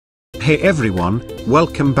Hey everyone,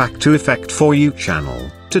 welcome back to Effect4You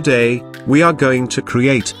channel. Today, we are going to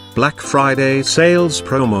create Black Friday sales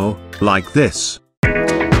promo, like this.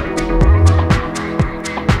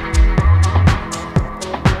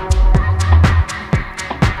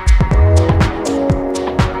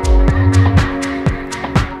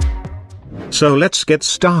 So let's get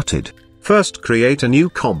started. First create a new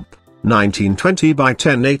comp, 1920 by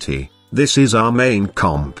 1080, this is our main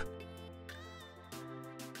comp.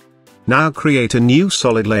 Now create a new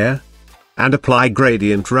solid layer, and apply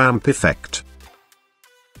gradient ramp effect.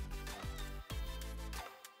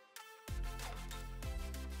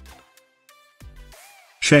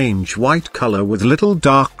 Change white color with little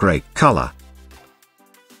dark gray color.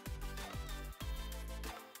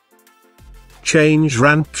 Change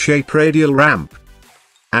ramp shape radial ramp.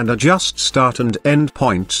 And adjust start and end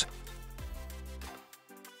points.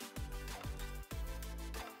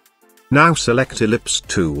 Now select ellipse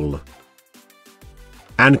tool.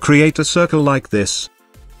 And create a circle like this.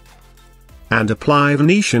 And apply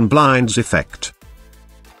Venetian blinds effect.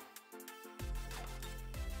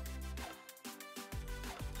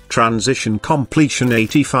 Transition completion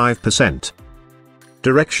 85%.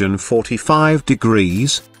 Direction 45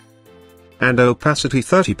 degrees. And opacity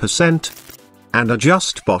 30%. And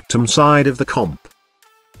adjust bottom side of the comp.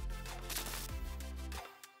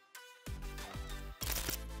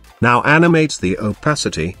 Now animate the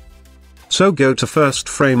opacity. So go to first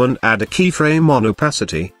frame and add a keyframe on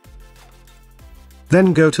opacity.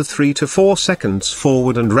 Then go to 3 to 4 seconds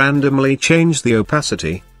forward and randomly change the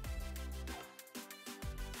opacity.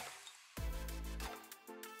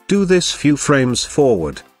 Do this few frames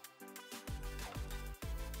forward.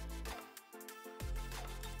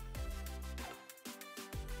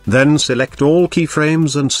 Then select all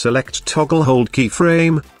keyframes and select toggle hold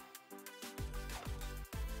keyframe.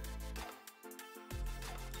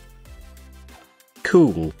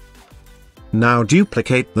 Cool. Now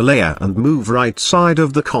duplicate the layer and move right side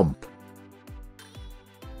of the comp.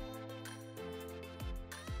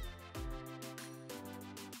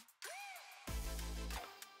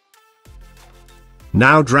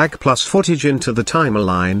 Now drag plus footage into the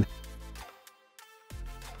timeline.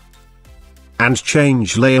 And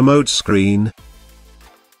change layer mode screen.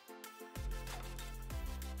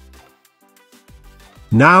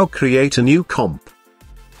 Now create a new comp.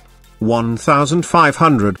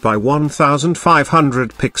 1500 by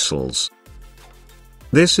 1500 pixels.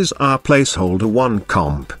 This is our placeholder 1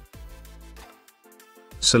 comp.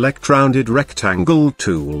 Select rounded rectangle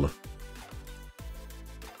tool.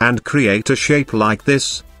 And create a shape like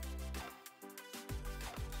this.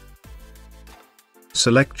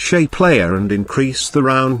 Select shape layer and increase the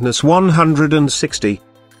roundness 160.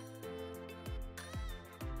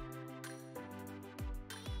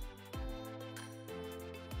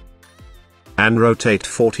 And rotate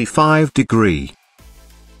 45 degree.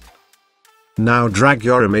 Now drag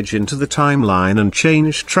your image into the timeline and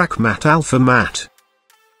change track matte alpha matte.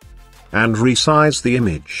 And resize the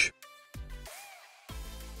image.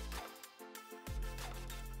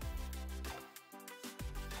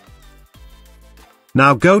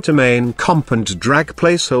 Now go to main comp and drag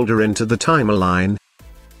placeholder into the timeline.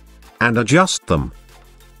 And adjust them.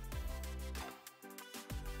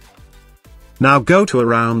 Now go to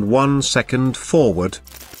around 1 second forward.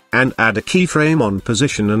 And add a keyframe on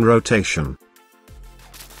position and rotation.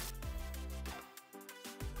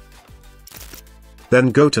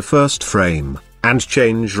 Then go to first frame, and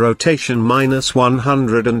change rotation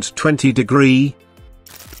 -120 degree.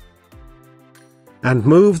 And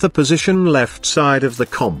move the position left side of the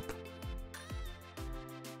comp.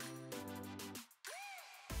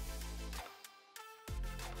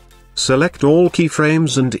 Select all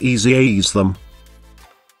keyframes and ease them.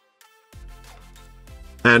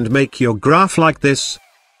 And make your graph like this.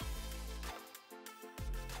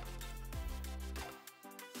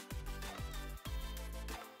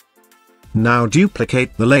 Now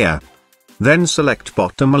duplicate the layer. Then select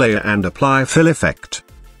bottom layer and apply fill effect.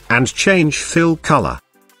 And change fill color.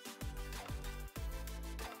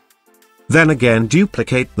 Then again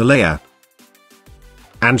duplicate the layer.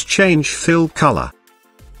 And change fill color.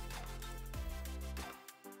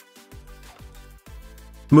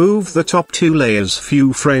 Move the top 2 layers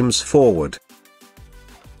few frames forward.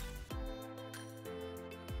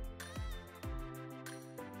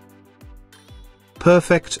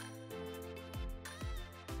 Perfect.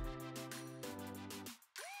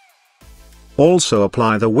 Also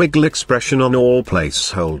apply the wiggle expression on all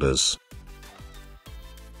placeholders.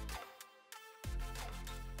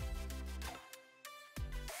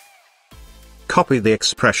 Copy the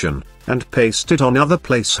expression, and paste it on other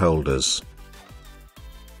placeholders.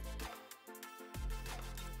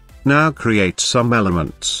 Now create some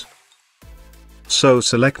elements. So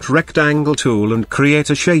select rectangle tool and create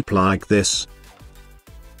a shape like this.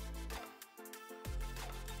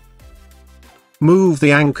 Move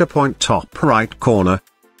the anchor point top right corner,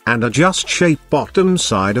 and adjust shape bottom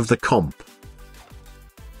side of the comp.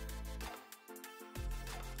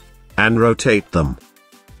 And rotate them.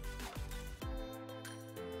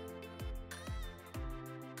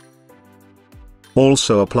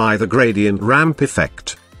 Also apply the gradient ramp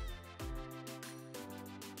effect.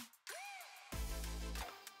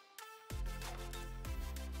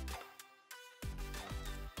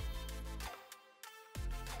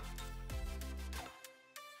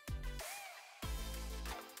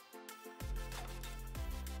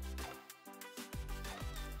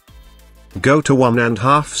 Go to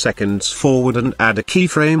 1.5 seconds forward and add a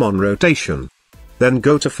keyframe on rotation. Then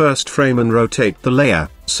go to first frame and rotate the layer,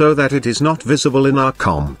 so that it is not visible in our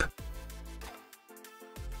comp.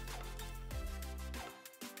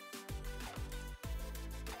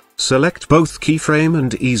 Select both keyframe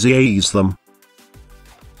and ease them.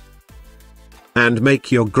 And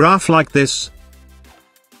make your graph like this.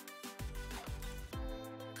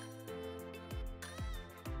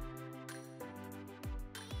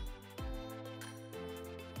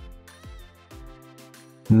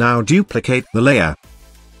 Now duplicate the layer.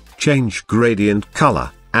 Change gradient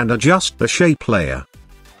color, and adjust the shape layer.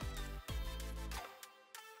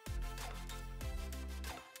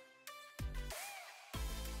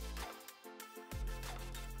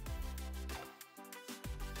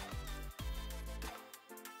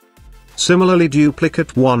 Similarly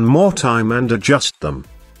duplicate one more time and adjust them.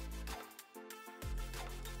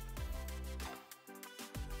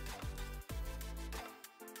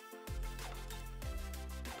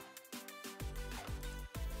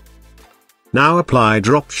 Now apply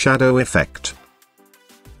drop shadow effect.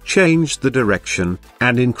 Change the direction,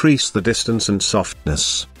 and increase the distance and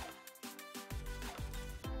softness.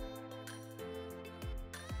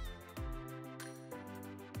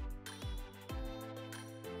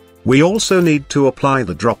 We also need to apply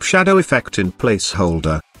the drop shadow effect in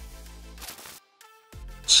placeholder.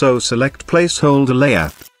 So select placeholder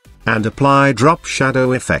layer, and apply drop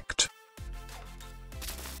shadow effect.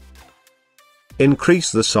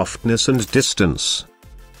 Increase the softness and distance.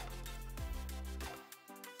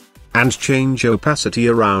 And change opacity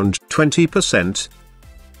around 20%.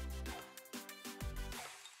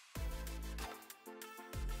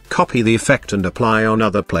 Copy the effect and apply on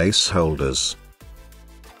other placeholders.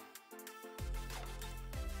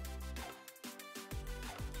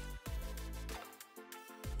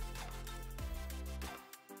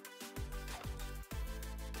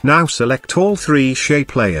 Now select all three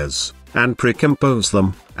shape layers, and pre-compose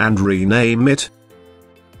them, and rename it.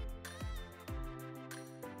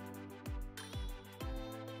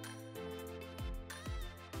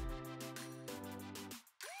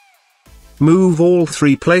 Move all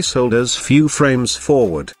three placeholders few frames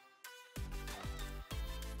forward.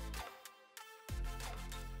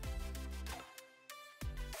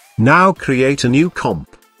 Now create a new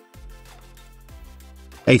comp.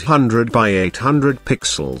 800 by 800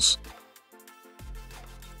 pixels.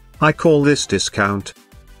 I call this discount.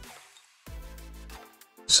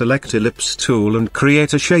 Select ellipse tool and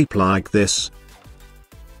create a shape like this.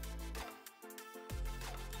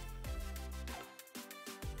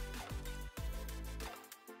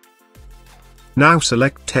 Now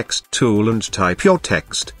select text tool and type your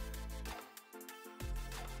text.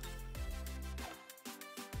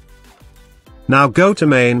 Now go to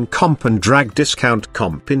main comp and drag discount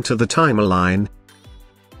comp into the timeline.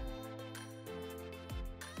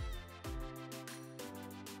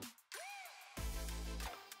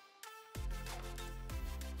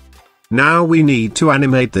 Now we need to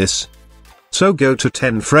animate this. So go to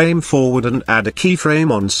 10 frame forward and add a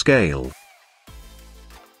keyframe on scale.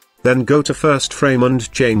 Then go to first frame and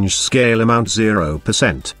change scale amount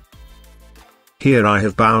 0%. Here I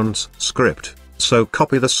have bounce script, so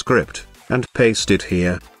copy the script, and paste it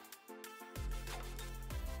here.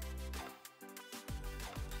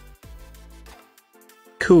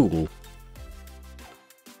 Cool.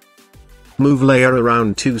 Move layer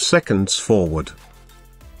around 2 seconds forward.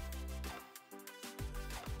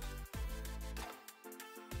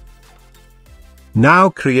 Now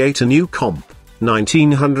create a new comp,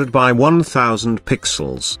 1900 by 1000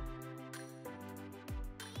 pixels.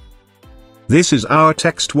 This is our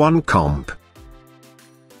text 1 comp.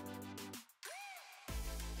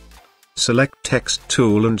 Select text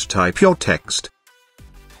tool and type your text.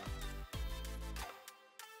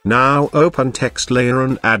 Now open text layer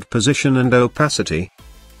and add position and opacity.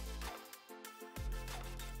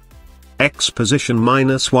 X position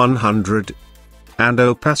 -100, and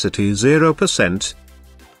opacity 0%.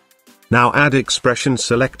 Now add expression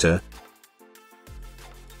selector.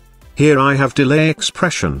 Here I have delay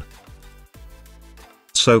expression.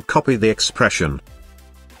 So copy the expression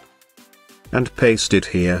and paste it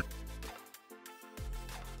here.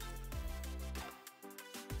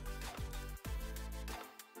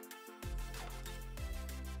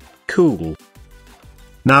 Cool.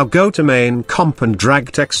 Now go to main comp and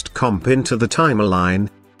drag text comp into the timeline.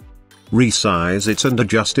 Resize it and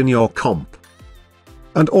adjust in your comp.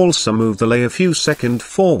 And also move the layer few seconds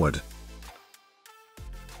forward.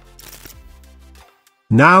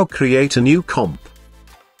 Now create a new comp.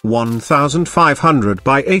 1500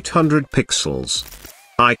 by 800 pixels.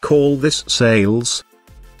 I call this sales.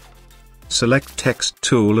 Select text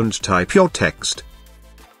tool and type your text.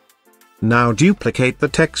 Now duplicate the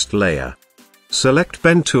text layer. Select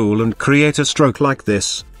pen tool and create a stroke like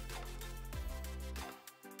this.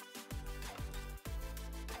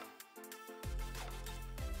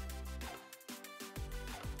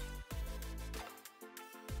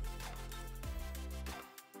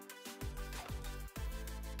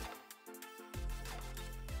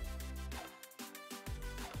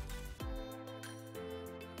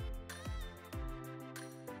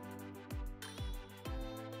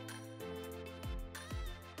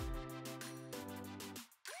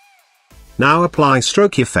 Now apply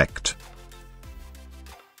stroke effect.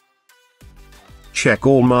 Check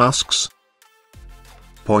all masks.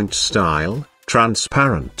 Point style,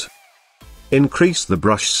 transparent. Increase the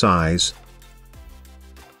brush size.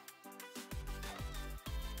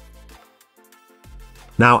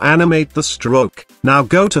 Now animate the stroke. Now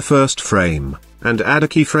go to first frame, and add a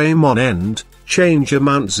keyframe on end, change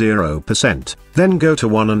amount 0%, then go to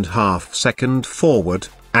 1.5 second forward,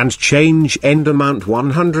 and change end amount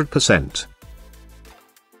 100%.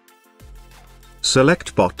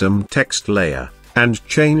 Select bottom text layer, and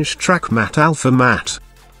change track matte alpha matte.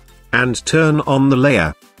 And turn on the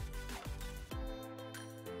layer.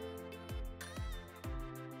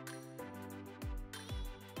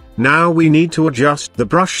 Now we need to adjust the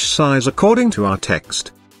brush size according to our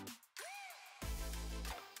text.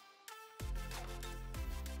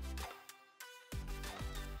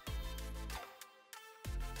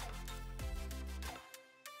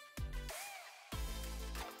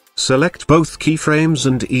 Select both keyframes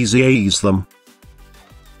and ease them.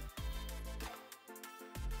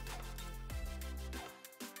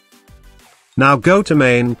 Now go to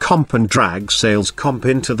main comp and drag sales comp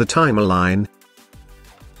into the timeline.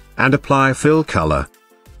 And apply fill color.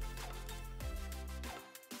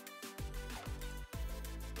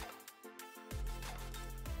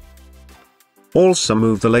 Also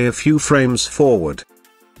move the layer few frames forward.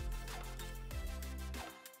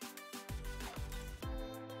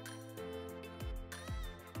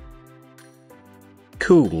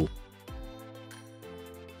 Cool.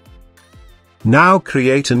 Now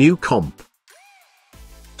create a new comp.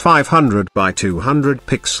 500 by 200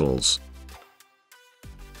 pixels.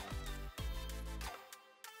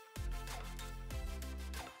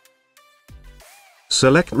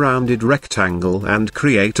 Select rounded rectangle and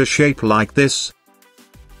create a shape like this.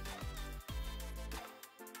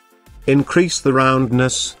 Increase the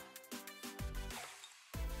roundness.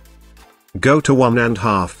 Go to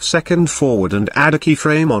 1.5 second forward and add a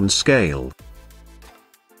keyframe on scale.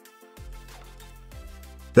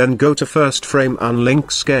 Then go to first frame,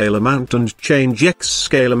 unlink scale amount and change X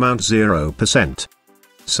scale amount 0%.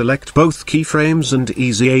 Select both keyframes and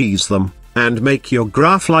ease them, and make your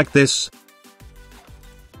graph like this.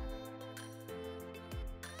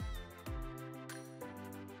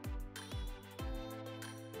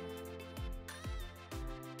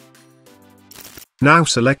 Now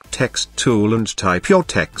select text tool and type your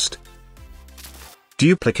text.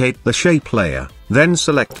 Duplicate the shape layer, then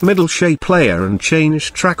select middle shape layer and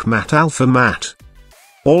change track matte alpha matte.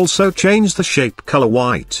 Also change the shape color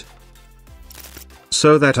white,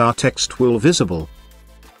 so that our text will visible.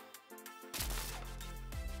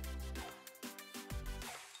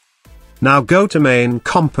 Now go to main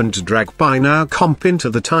comp and drag by now comp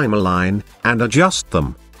into the timeline, and adjust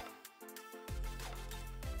them.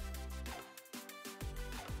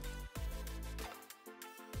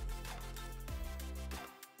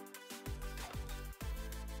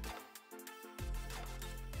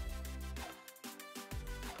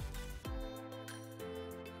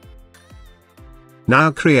 Now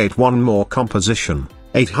create one more composition,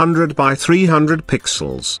 800 by 300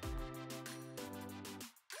 pixels.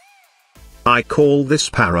 I call this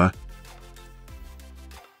para.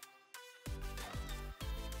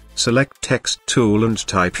 Select text tool and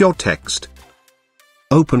type your text.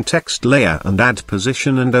 Open text layer and add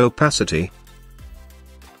position and opacity.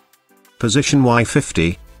 Position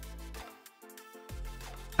Y50.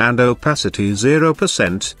 And opacity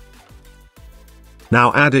 0%.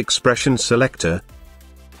 Now add expression selector.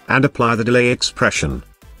 And apply the delay expression.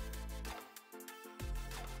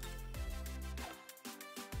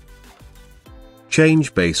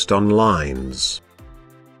 Change based on lines.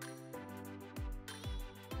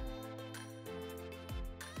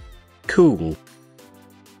 Cool.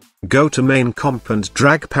 Go to main comp and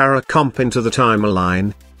drag para comp into the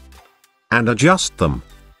timeline. And adjust them.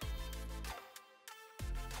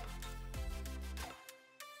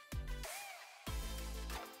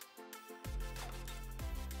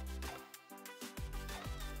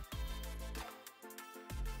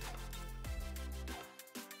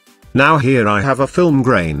 Now here I have a film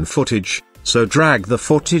grain footage, so drag the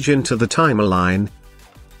footage into the timeline.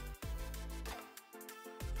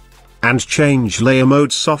 And change layer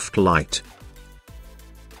mode soft light.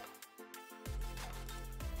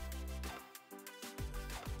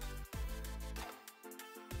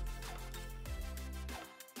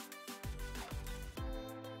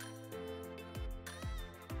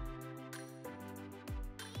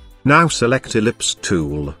 Now select Ellipse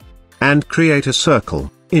tool. And create a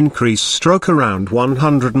circle. Increase stroke around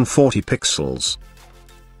 140 pixels.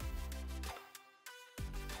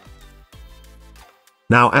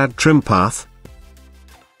 Now add trim path.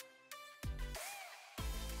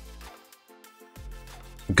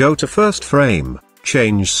 Go to first frame,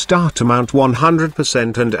 change start amount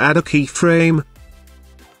 100% and add a keyframe.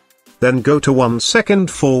 Then go to 1 second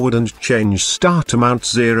forward and change start amount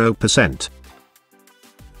 0%.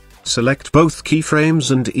 Select both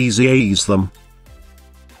keyframes and easy ease them.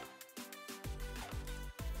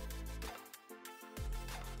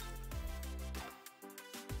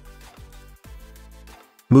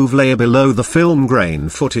 Move layer below the film grain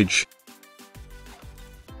footage.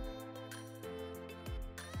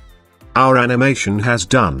 Our animation has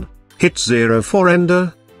done. Hit 0 for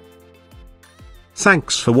render.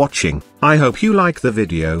 Thanks for watching. I hope you like the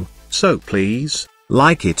video, so please,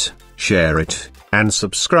 like it, share it, and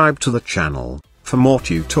subscribe to the channel. For more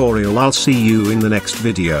tutorial I'll see you in the next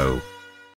video.